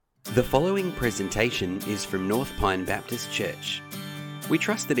The following presentation is from North Pine Baptist Church. We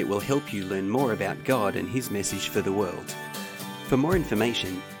trust that it will help you learn more about God and His message for the world. For more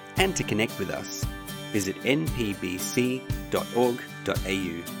information and to connect with us, visit npbc.org.au.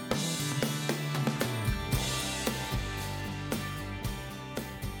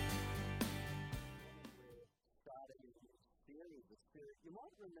 You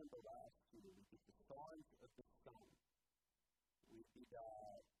might remember last year we did the signs of the sun. We did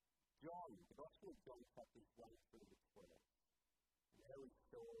John, the Gospel of John, chapters 1 through to 12. And there we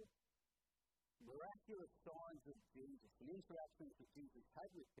saw miraculous signs of Jesus and interactions that Jesus had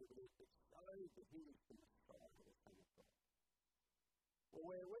with people that showed that He was the Messiah, the Son of God. Well,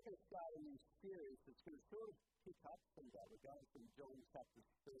 we're going to start a new series that's going to sort of pick up from that. We're going from John chapters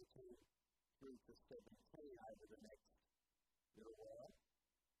 13 through to 17 over the next little while.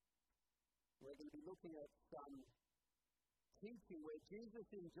 We're going to be looking at some teaching where Jesus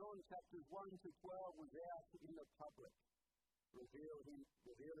in John chapters 1 to 12 was out in the public, revealing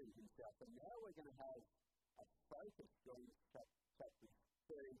Himself. And now we're going to have a focus, John chapters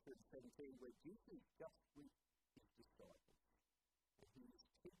 13 through 17, where Jesus is just with His disciples. And He is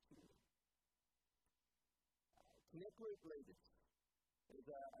teaching them. Connect Group Leaders is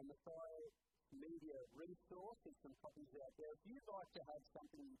a Messiah media resource. There's some copies out there. If you'd like to have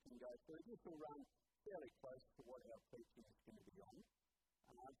something you can go through, this will run fairly close to what our preaching is going to be on.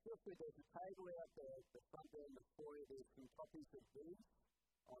 Feel free, there's a table out there at the front there in the foyer. There's some copies of these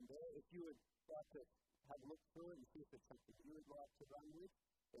on there. If you would like to have a look through it and see if there's something you would like to run with,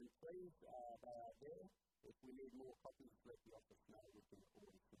 then please, they are there. If we need more copies, let the office know. We can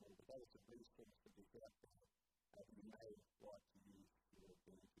order some more. But that is a resource that is out there that you may like to use for your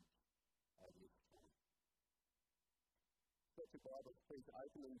advantage. Get your Bibles, please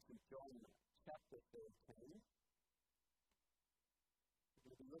open them to John chapter 13.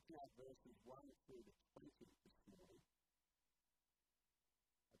 We're going to be looking at verses 1 through to 20 this morning.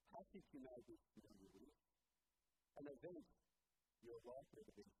 A passage you may be familiar with, an event you're likely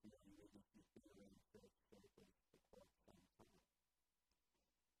to be familiar with if you've been around church circles for quite some time.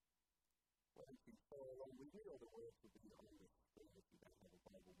 Why don't you follow along with me, or the words will be on the screen if you don't have a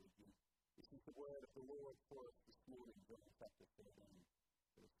Bible with you. This is the word of the Lord for us this morning, John chapter 13,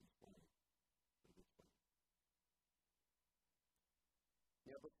 verses 1 through to 20.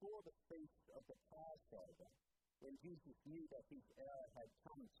 Now, before the feast of the Passover, when Jesus knew that His hour had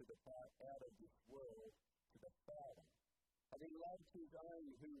come to depart out of this world to the Father, having loved His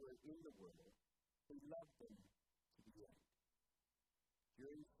own who were in the world, He loved them to the end.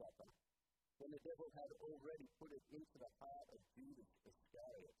 During supper, when the devil had already put it into the heart of Judas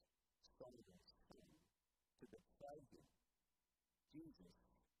Iscariot, Simon's son, to betray Him, Jesus,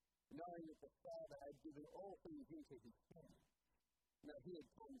 knowing that the Father had given all things into His hands, now He had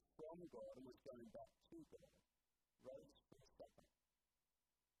come from God and was going back to God, rose from supper.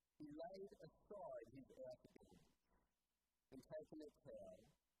 He laid aside His outer garments, and taking a towel,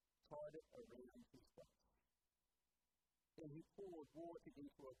 tied it around His waist. Then He poured water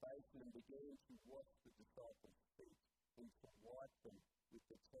into a basin and began to wash the disciples' feet and to wipe them with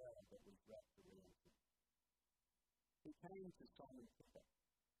the towel that was wrapped around Him. He came to Simon Peter.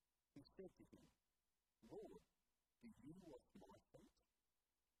 He said to him, Lord, do you wash my feet?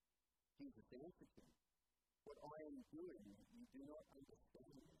 Jesus answered him, what I am doing you do not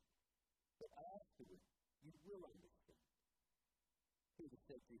understand yet, but afterwards you will understand. Peter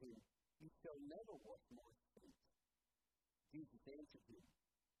said to him, you shall never wash my feet. Jesus answered him,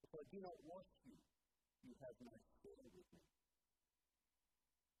 if I do not wash you, you have no share with me.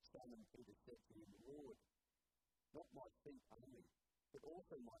 Simon Peter said to him, Lord, not my feet only, but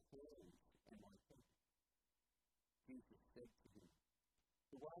also my hands and my feet. Jesus said to him,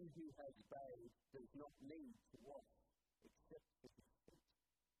 the one who has bathed does not need to wash except for his feet,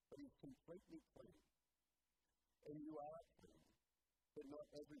 but is completely clean. And you are clean, but not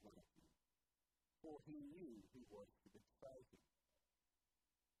every one of you, for He knew who was to betray Him.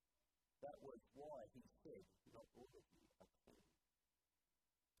 That was why He said, not all of you are clean.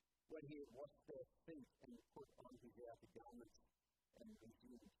 When He had washed their feet and put on His outer garments and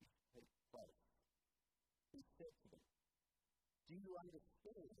resumed His place, He said to them, do you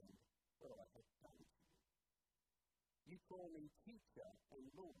understand what I have done to you? You call me teacher and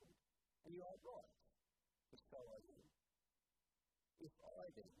Lord, and you are right, for so I am. If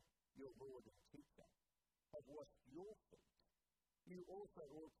I then, your Lord and teacher, have washed your feet, you also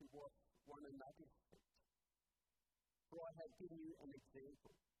ought to wash one another's feet. For I have given you an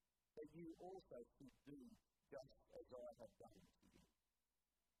example, that you also should do just as I have done to you.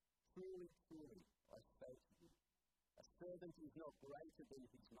 Truly, truly, I say to you, a servant is not greater than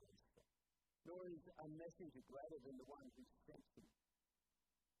his master, Or is a messenger greater than the one who sent him?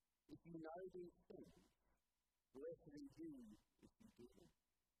 If you know these things, blessed are you if you do them.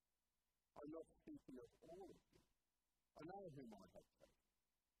 I'm not speaking of all of you. I know whom I have chosen,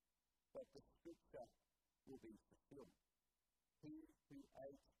 but the scripture will be fulfilled. He who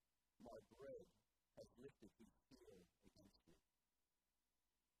ate my bread has lifted his heel against me.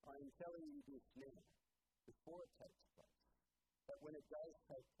 I am telling you this now, before it takes place, that when it does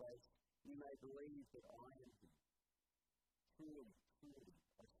take place, you may believe that I am he. Truly, truly,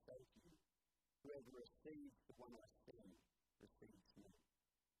 I say to you, whoever receives the one I send receives me.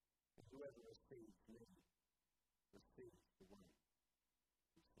 And whoever receives me receives the one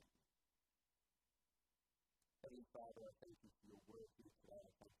who sent me. Heavenly Father, I thank you for your word here today.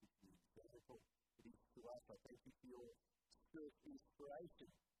 I thank you for the example it is to us. I thank you for your spiritual inspiration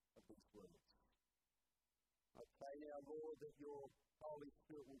of these words. I pray now, Lord, that your Holy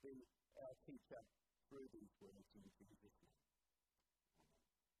Spirit will be our teacher through these words in Jesus' name.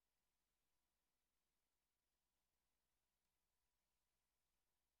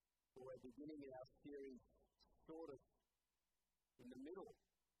 We're beginning our series sort of in the middle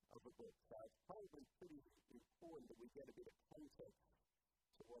of the book, so it's probably pretty important that we get a bit of context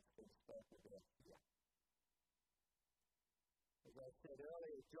to what's been spoken about here. As I said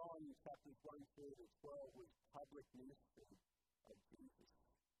earlier, John chapters 1 through to 12 was public ministry of Jesus.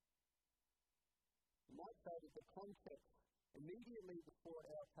 You might say that the context immediately before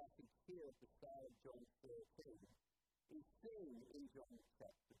our passage here at the start of John 13 is seen in John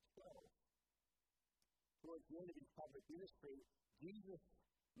chapter 12. Towards the end of his public ministry, Jesus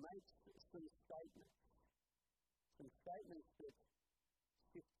makes some statements that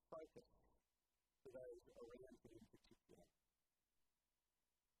shift focus to those around him in particular.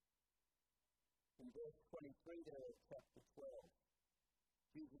 In verse 23 there of chapter 12,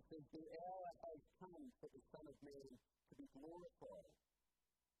 Jesus says, "The hour has come for the Son of Man to be glorified.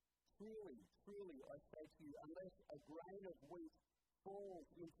 Truly, truly, I say to you, unless a grain of wheat falls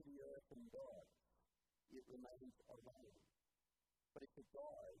into the earth and dies, it remains alone. But if it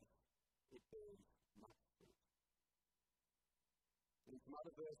dies, it bears much fruit." In some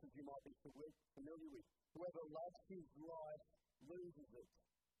other verses you might be familiar with, "Whoever loves his life loses it,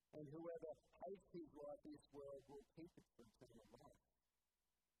 and whoever hates his life in this world will keep it for eternal life.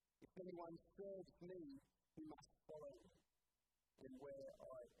 If anyone serves me, he must follow me, and where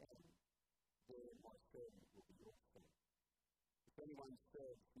I am, there my servant will be also. If anyone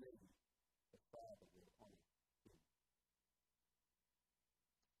serves me, the Father will honour him."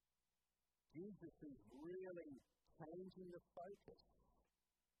 Jesus is really changing the focus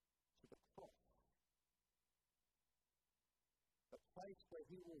to the cross. The place where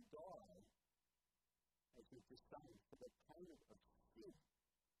he will die, as we've just sung, for the payment of sin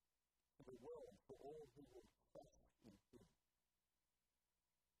for the world, for all who will trust in him.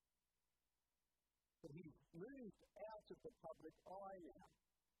 So he's moved out of the public eye now.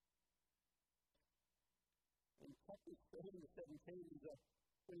 In chapters 13 to 17,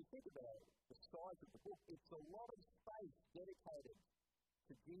 when you think about it, the size of the book, it's a lot of space dedicated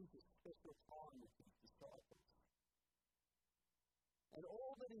to Jesus' special time with his disciples. And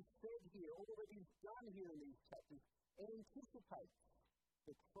all that is said here, all that is done here in these chapters, anticipates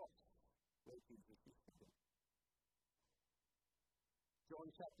the cross where Jesus is sitting.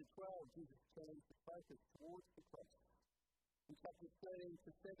 John chapter 12, Jesus turns the focus towards the cross. In chapters 13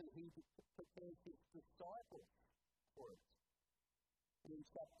 to 7, he prepares his disciples for it. And in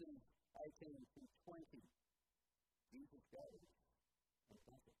chapters 18 to 20, Jesus goes and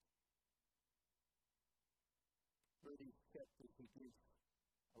does it. Through these chapters, he gives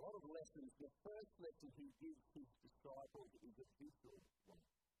a lot of lessons. The first lesson he gives his disciples is a visual one.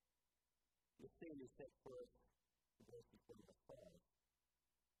 The scene is set for us in verses 1 to 5.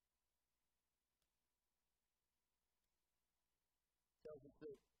 Tells us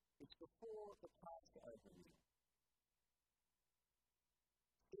that it's before the Passover meal.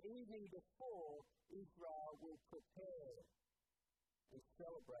 The evening before, Israel will prepare and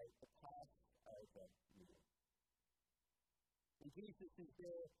celebrate the Passover meal. And Jesus is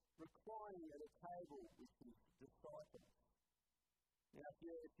there reclining at a table with his disciples. Now,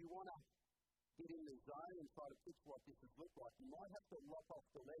 if you want to get in the zone and try to picture what this would look like, you might have to lop off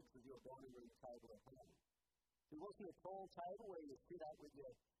the legs of your dining room table at home. It wasn't a tall table where you sit up with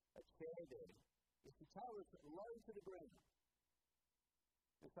a chair there. It's a table that's low to the ground.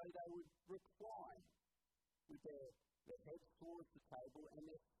 And so they would recline with their heads towards the table and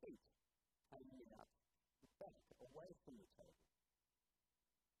their feet hanging out the back, away from the table.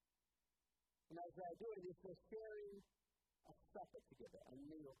 And as they do it, they're sharing a supper together, a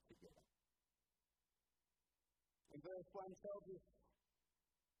meal together. verse 1 tells us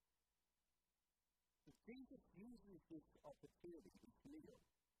that Jesus uses this opportunity, this meal,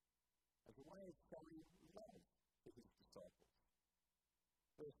 as a way of showing love to his disciples.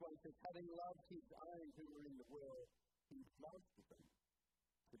 Verse 1 says, having loved his own who were in the world, he loved them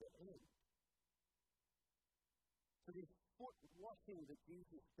to the end. So this foot washing that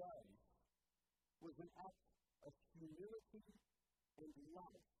Jesus does was an act of humility and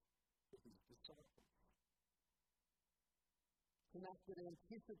love to his disciples. It's an act that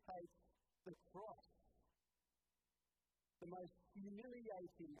anticipates the cross, the most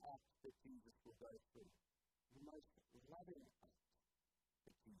humiliating act that Jesus will go through, the most loving act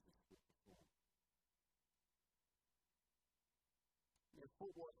that Jesus will perform. Now,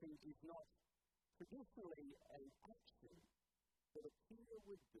 foot washing is not traditionally an action that a peer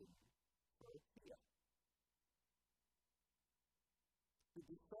would do for a peer. The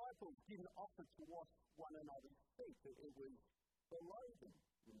disciples didn't offer to wash one another's feet. It was below them,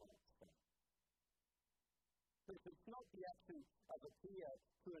 you might say. But if it's not the action of a peer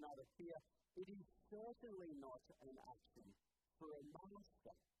to another peer, it is certainly not an action for a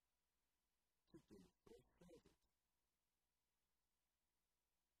master to do for a servant.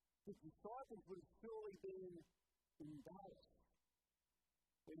 The disciples would have surely been embarrassed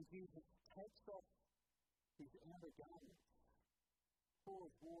when Jesus takes off his outer garments,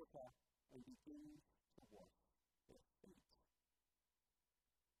 pours water, and begins to wash their feet.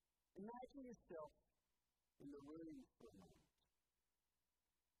 Imagine yourself in the room for a moment.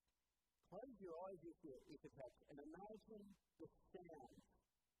 Close your eyes if it helps, and imagine the sounds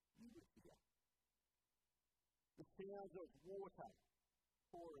you would hear. The sounds of water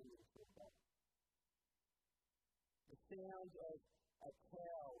pouring into a bottle. The sounds of a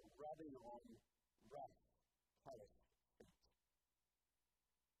cow rubbing on rough, polished feet.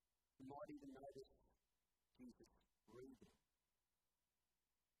 You might even notice Jesus breathing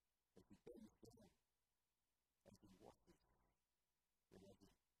as he bends down, as he washes, and as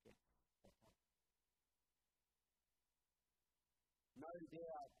he gets back up. No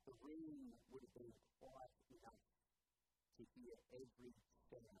doubt the room would have been quiet enough to hear every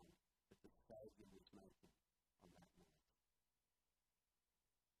sound that the Saviour was making on that night.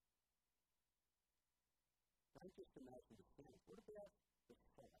 Don't just imagine the sound. What about the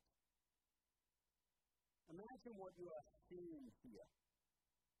sight? Imagine what you are seeing here.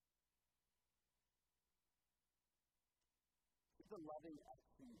 The loving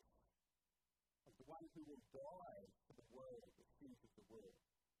actions of the one who will die for the world, the sins of the world.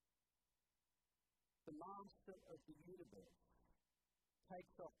 The Master of the universe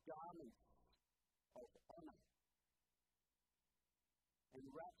takes off garments of honour and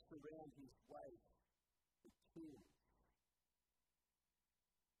wraps around his waist the tears of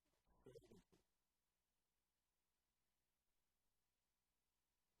servanthood.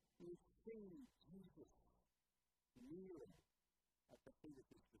 You see Jesus kneeling at the feet of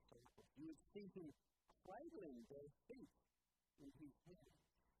his disciples. You would see him cradling their feet in his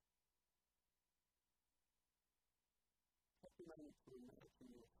hands. Take a moment to imagine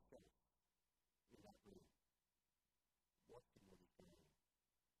yourself in that room, watching what he's doing.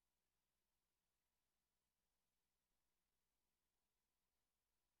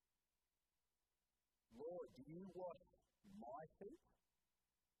 Lord, do you wash my feet?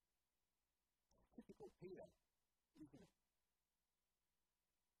 Typical Peter, isn't it?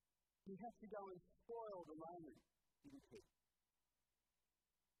 He had to go and spoil the moment, didn't he?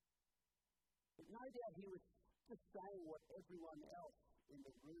 But no doubt he was just saying what everyone else in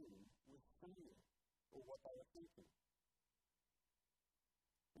the room was saying, or what they were thinking.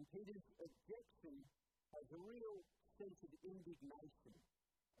 And Peter's objection has a real sense of indignation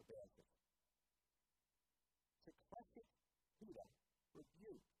about it. It's a classic Peter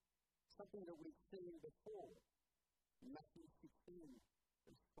rebuke, something that we've seen before in Matthew 16.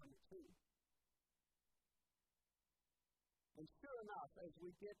 Verse 22. And sure enough, as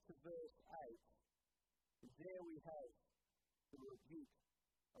we get to verse 8, there we have the rebuke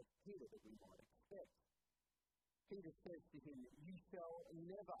of Peter that we might expect. Peter says to him, you shall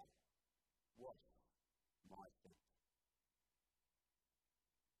never wash my feet.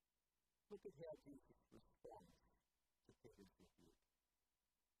 Look at how Jesus responds to Peter's rebuke.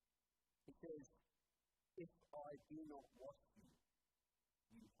 He says, if I do not wash you,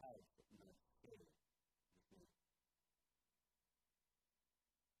 you have no share with me.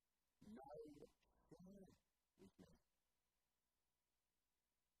 No share with me.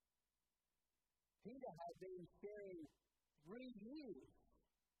 Peter had been sharing 3 years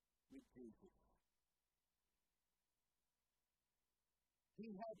with Jesus.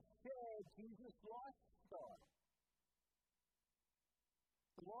 He had shared Jesus' lifestyle.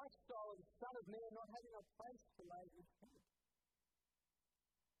 lifestyle of the Son of Man not having a place to lay his head.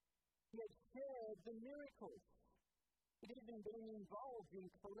 He had shared the miracles. He'd even been involved in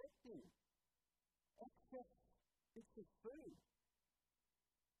collecting excess bits of food.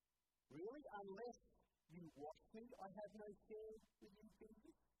 Really? Unless you wash me, I have no share with you,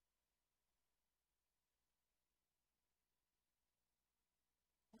 Jesus?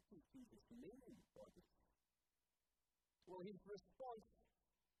 What does Jesus mean by this? Well, his response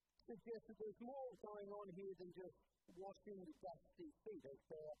suggests that there's more going on here than just washing the dusty feet as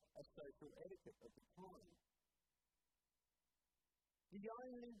per a social etiquette of the time. The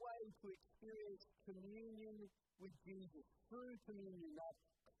only way to experience communion with Jesus, through communion, that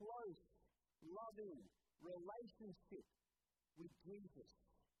close, loving relationship with Jesus,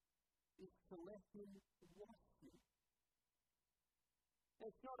 is to let him wash you.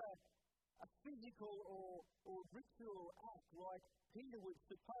 It's not a physical or ritual act like Peter would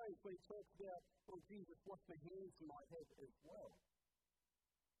suppose when he talks about, well, Jesus, wash my hands and my head as well.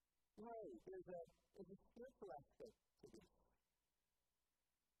 No, there's a spiritual aspect to this.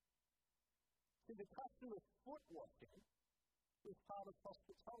 See, the custom of foot washing was part of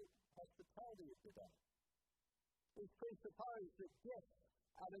hospitality of the day. It presupposed that guests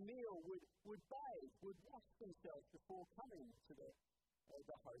at a meal would bathe, would wash themselves before coming to the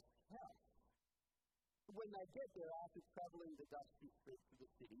host's house. When they get there after travelling the dusty streets of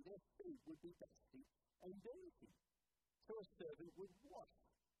the city, their feet would be dusty and dirty. So a servant would wash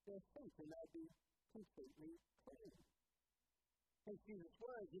their feet and they'd be completely clean. And Jesus'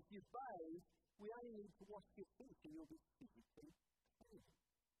 words, if you bathe, we only need to wash your feet and you'll be physically clean.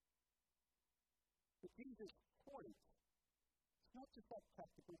 But Jesus' point, it's not just that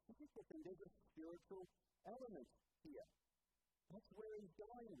practical physical thing, there's a spiritual element here. That's where he's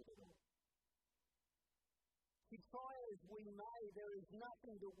going with it all. Try as we may, there is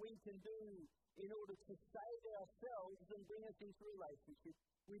nothing that we can do in order to save ourselves and bring us into relationship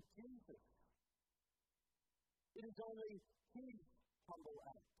with Jesus. It is only his humble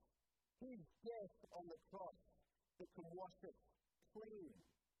act, his death on the cross, that can wash us clean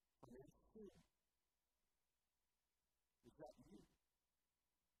from our sin. Is that you?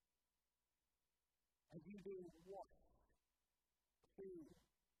 Have you been washed clean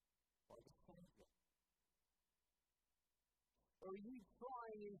by the Savior? Or are you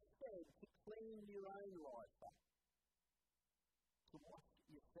trying instead to clean your own life up? To wash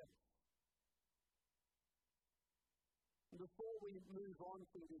yourself? And before we move on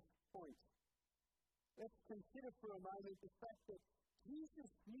from this point, let's consider for a moment the fact that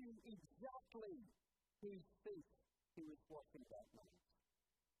Jesus knew exactly whose feet he was washing that night.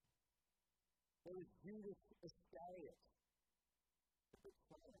 There was Judas Iscariot, the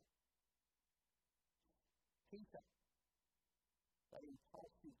betrayer. Peter, that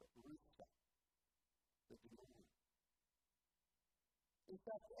impulsive rooster, the demon. In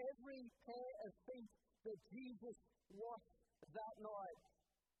fact, every pair of feet that Jesus washed that night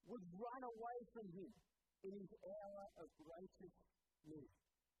would run away from him in his hour of greatest need.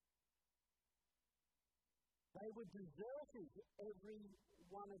 They were deserted, every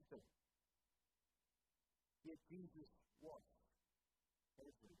one of them. Yet Jesus washed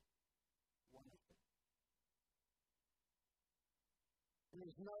every one of them.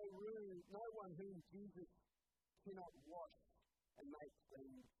 There's no one whom Jesus cannot wash and make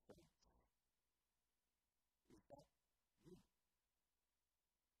clean feet. Is that you?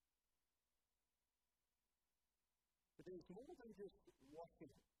 But there's more than just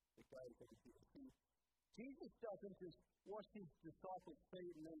washing that goes on here. See, Jesus doesn't just wash his disciples'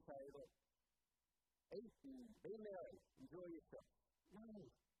 feet and then say, look, eat and be merry, enjoy yourself. No.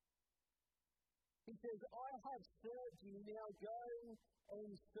 He says, I have served you, now go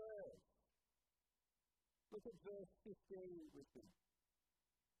and serve. Look at verse 15 with me.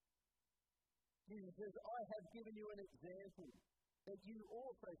 Jesus says, I have given you an example that you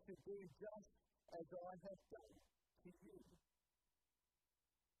also should do just as I have done to you.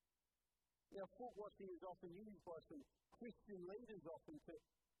 Now, foot washing is often used by some Christian leaders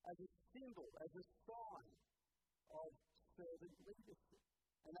as a symbol, as a sign of servant leadership.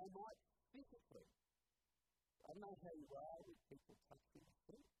 And they might physically, I don't know how you are with people touching your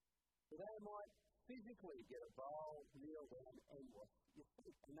feet, but they might physically get a bowl, kneel down and wash your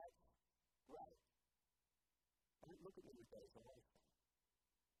feet. And that's great. Don't look at me with those eyes.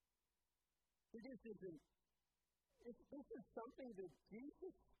 This is something that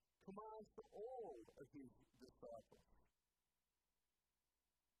Jesus commands for all of his disciples.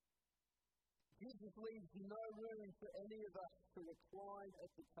 Jesus leaves no room for any of us to recline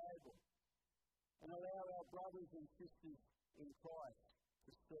at the table and allow our brothers and sisters in Christ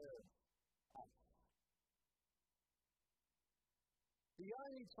to serve us. The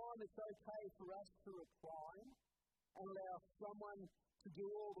only time it's okay for us to recline and allow someone to do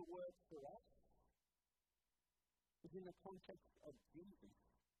all the work for us is in the context of Jesus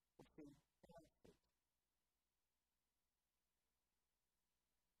putting our feet.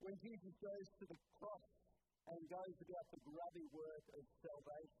 When Jesus goes to the cross and goes about the grubby work of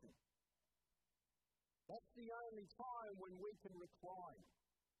salvation, that's the only time when we can recline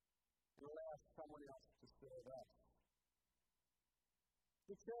and allow someone else to serve us.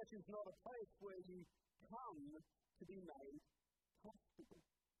 The church is not a place where you come to be made comfortable.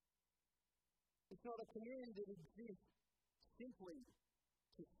 It's not a community that exists simply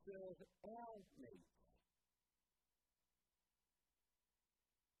to serve our needs.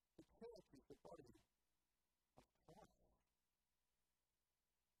 The church is the body of Christ.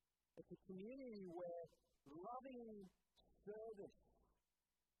 It's a community where loving service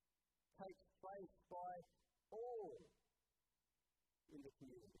takes place by all in the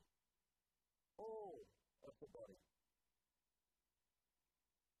community, all of the body.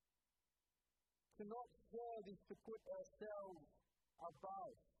 To not serve is to put ourselves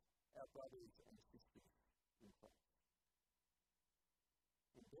above our brothers and sisters in Christ.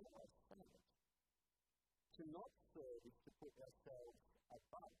 And then I say it. To not serve is to put ourselves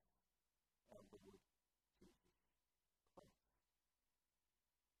above our Lord Jesus Christ.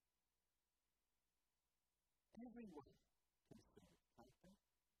 Everyone can serve, can't they?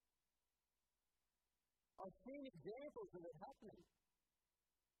 I've seen examples of it happening.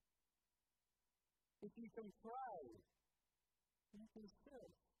 If you can pray, you can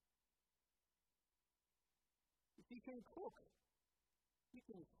serve. If you can cook, you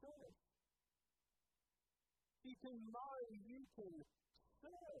can serve. If you can mow, you can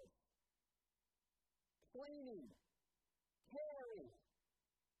serve. Cleaning, caring,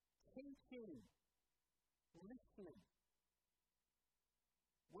 teaching, listening,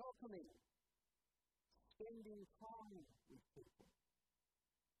 welcoming, spending time with people,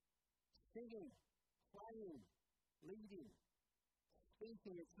 singing, playing, leading,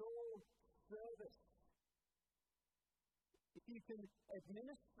 speaking. It's all service. If you can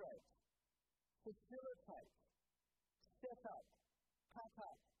administrate, facilitate, set up, pack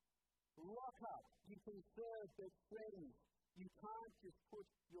up, lock up, you can serve their friends. You can't just put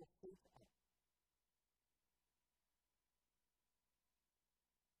your feet up.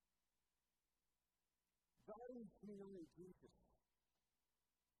 Those who know Jesus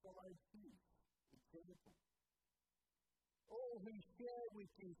followed his example. All who share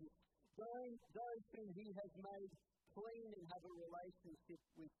with Jesus, those whom he has made clean and have a relationship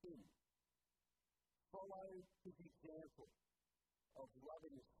with him, follow his example of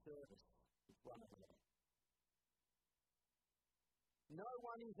loving service with one another. No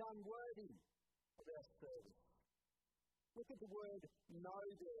one is unworthy of our service. Look at the word know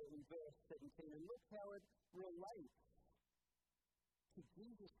there in verse 17 and look how it relates to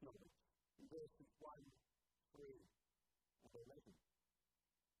Jesus' knowledge in verses 1, 3, and 11.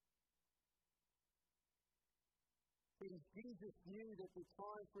 Since Jesus knew that the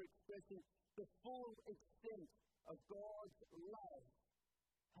time for expressing the full extent of God's love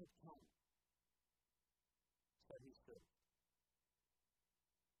had come. So he said,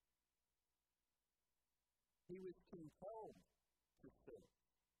 he was compelled to serve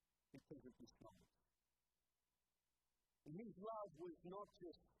because of this knowledge. And his love was not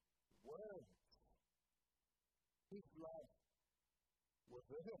just words. His love were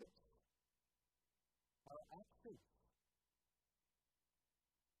words. Our actions.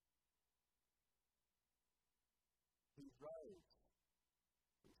 He rose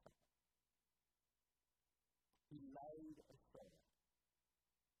from supper. He laid aside.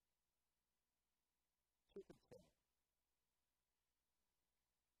 Took a chair.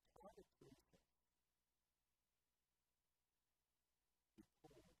 Tried it to himself. He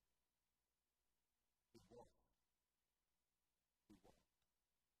poured. He washed. He wiped.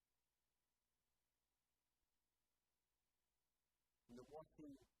 In the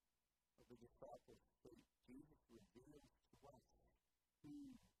washing of the disciples' feet, Jesus reveals to us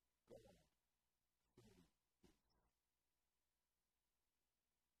who God truly is.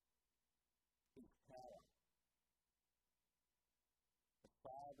 His power, the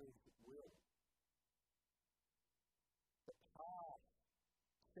Father's will, the path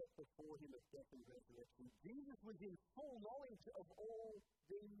set before him of death and resurrection. Jesus was in full knowledge of all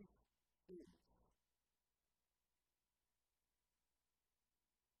these things.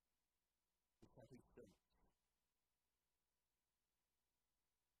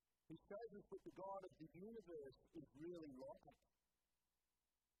 He shows us that the God of the universe is really like us.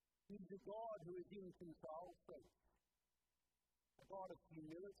 He's a God who is in control, friends. A God of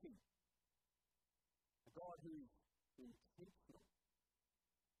humility. A God who is intentional,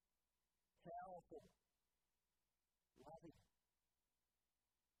 powerful, loving,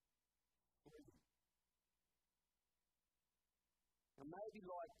 free. And maybe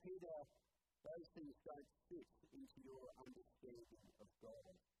like Peter, those things don't fit into your understanding of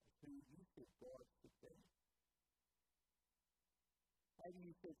God, who you think God should be. Maybe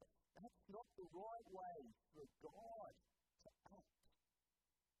you think, that's not the right way for God to act.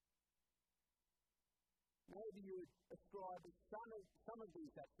 Maybe you would ascribe some of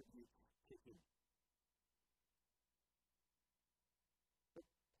these attributes to Him. But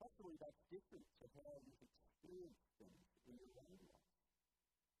possibly that's different to how you've experienced things in your own life.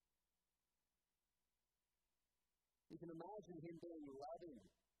 You can imagine Him being loving,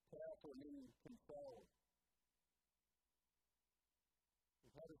 powerful, and in control.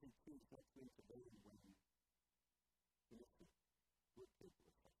 But how does He choose what's meant to be when innocent, good people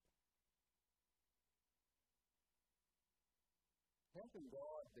are suffering? How can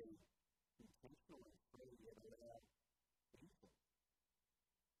God be intentional and free yet allow evil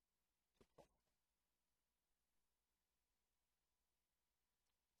to prosper?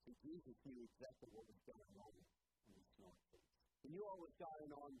 So Jesus knew exactly what was going on this night. He knew what was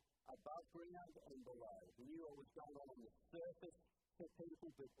going on above ground and below. He knew what was going on the surface for people,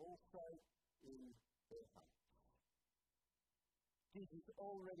 but also in their hearts. Jesus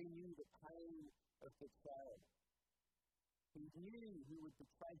already knew the pain of betrayal. He knew who would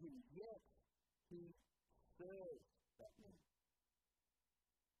betray Him, yet He served that man.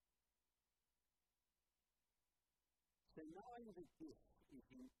 So knowing that this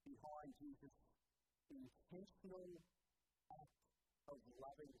is behind Jesus' intentional act of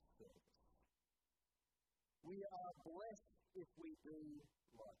loving service, we are blessed if we do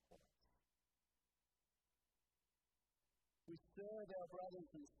likewise. We serve our brothers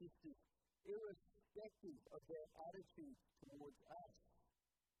and sisters irrespective of their attitude towards us,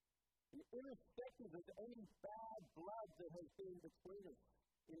 and irrespective of any bad blood that has been between us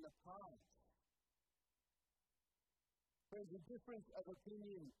in the past. Friends, the difference of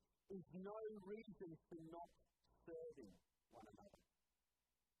opinion is no reason for not serving one another.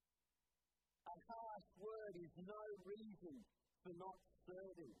 A harsh word is no reason for not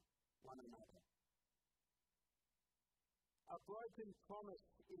serving one another. A broken promise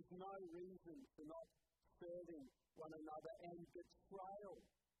is no reason for not serving one another, and betrayal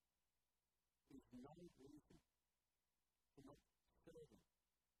is no reason for not serving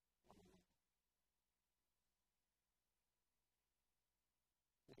one another.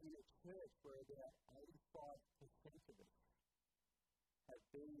 In a church where about 85% of us have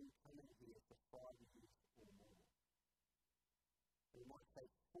been coming here for 5 years or more, we might say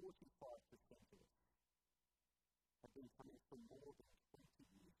 45% of us have been coming for more than 20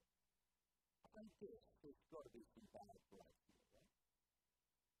 years. I guess there's got to be some bad blood here, right?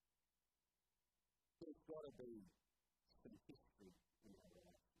 There's got to be some history in our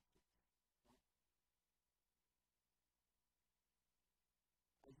relationships, right?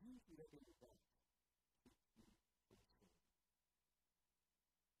 Are you letting that keep you from serving?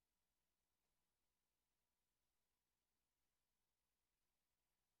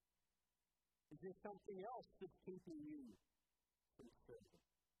 Is there something else that's keeping you from serving?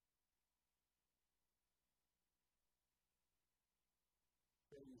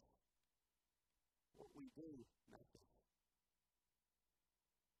 Friends, what we do matters.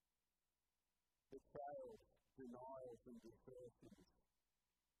 Betrayals, denials, and desertions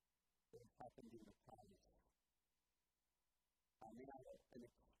that have happened in the past are now an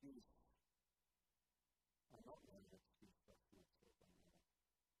excuse, are not now an excuse for us not to serve one another.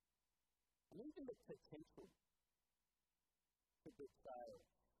 And even the potential for betrayals,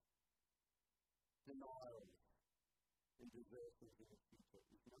 denials, and desertions in the future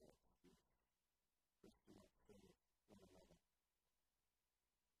is no excuse for us to not serve one another.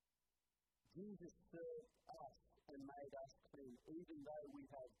 Jesus served us and made us clean, even though we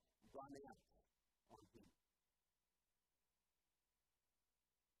have run out on Him.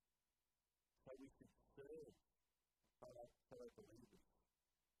 So we should serve our fellow believers,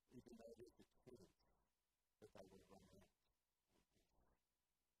 even though there's a chance that they will run out on Him.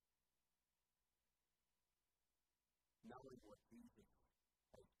 Knowing what Jesus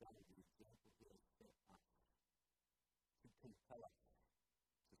has done, the example He has set us, to compel us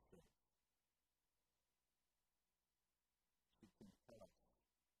to serve. To compel us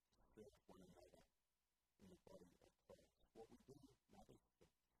to serve one another in the body of Christ. What we do matters.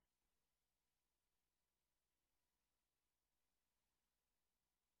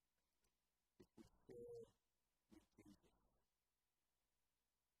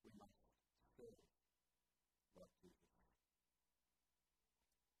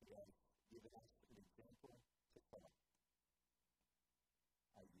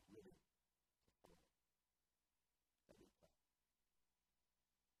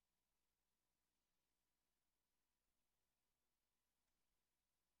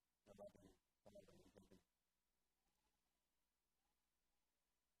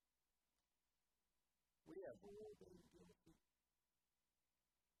 we've all been guilty.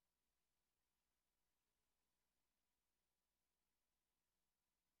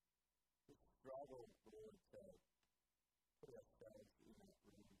 We struggle, Lord, to put ourselves in that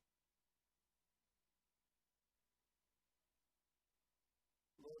room.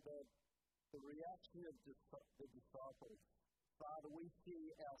 Lord, the reaction of the disciples, Father, we see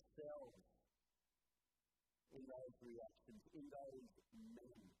ourselves in those reactions, in those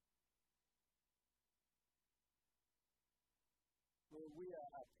men. Lord, we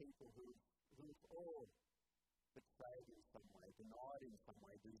are people who've all betrayed in some way, denied in some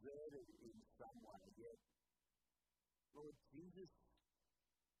way, deserted in some way, yet, Lord Jesus,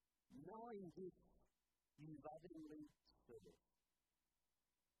 knowing this, you lovingly serve.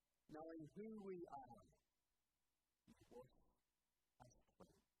 Knowing who we are, you wash us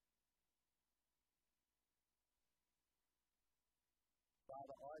clean.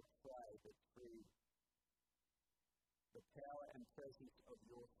 Father, I pray that through the power and presence of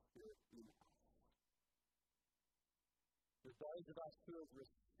your Spirit in us, that those of us who have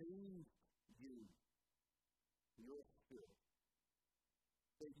received you, your Spirit,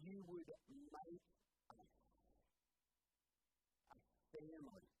 that you would make us a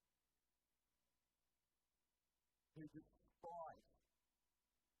family who, despite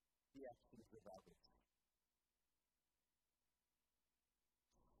the actions of others,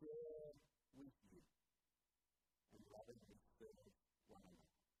 share with you and lovingly serve one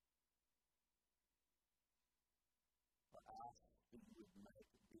another. I ask that you would make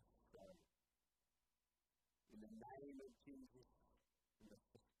this so. In the name of Jesus,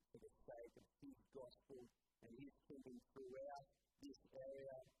 for the sake of his gospel and his kingdom throughout this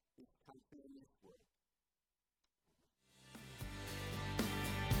area, this country, and this world.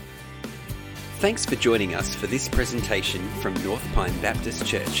 Thanks for joining us for this presentation from North Pine Baptist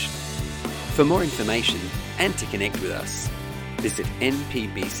Church. For more information and to connect with us, visit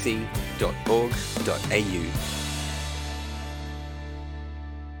npbc.org.au.